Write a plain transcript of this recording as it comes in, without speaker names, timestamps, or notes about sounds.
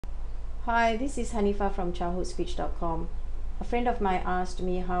Hi, this is Hanifa from childhoodspeech.com. A friend of mine asked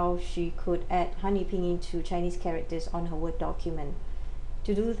me how she could add honey pinyin to Chinese characters on her Word document.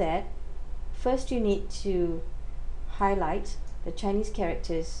 To do that, first you need to highlight the Chinese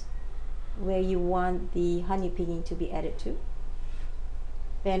characters where you want the honey pinyin to be added to.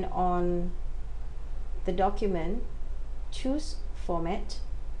 Then on the document, choose Format,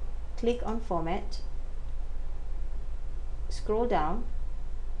 click on Format, scroll down,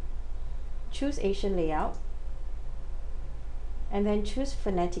 choose Asian Layout, and then choose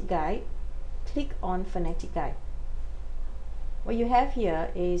Phonetic Guide. Click on Phonetic Guide. What you have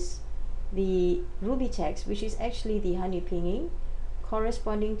here is the Ruby text, which is actually the honey pinyin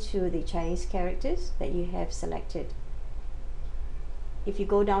corresponding to the Chinese characters that you have selected. If you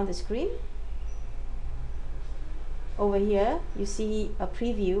go down the screen, over here you see a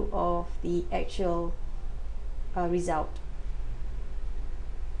preview of the actual result.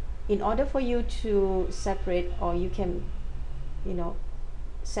 In order for you to separate, or you can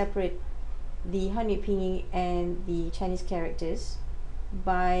separate the honey pinyin and the Chinese characters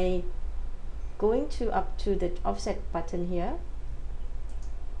by going up to the offset button here.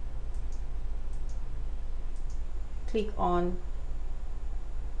 Keep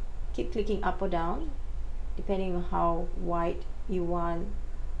clicking up or down depending on how wide you want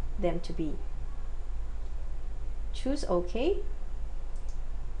them to be. Choose OK,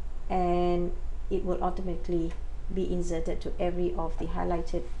 and it will automatically be inserted to every of the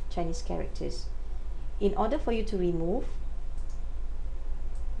highlighted Chinese characters. In order for you to remove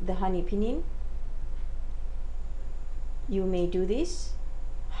the honey pinyin, you may do this.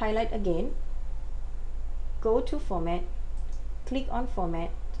 Highlight again, go to Format, click on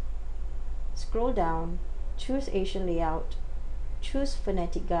Format, scroll down, choose Asian Layout, choose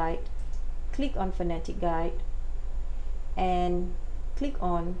Phonetic Guide, click on Phonetic Guide, and click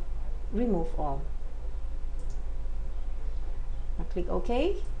on Remove All. Now click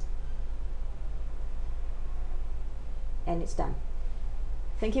OK, and it's done.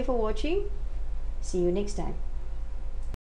 Thank you for watching. See you next time.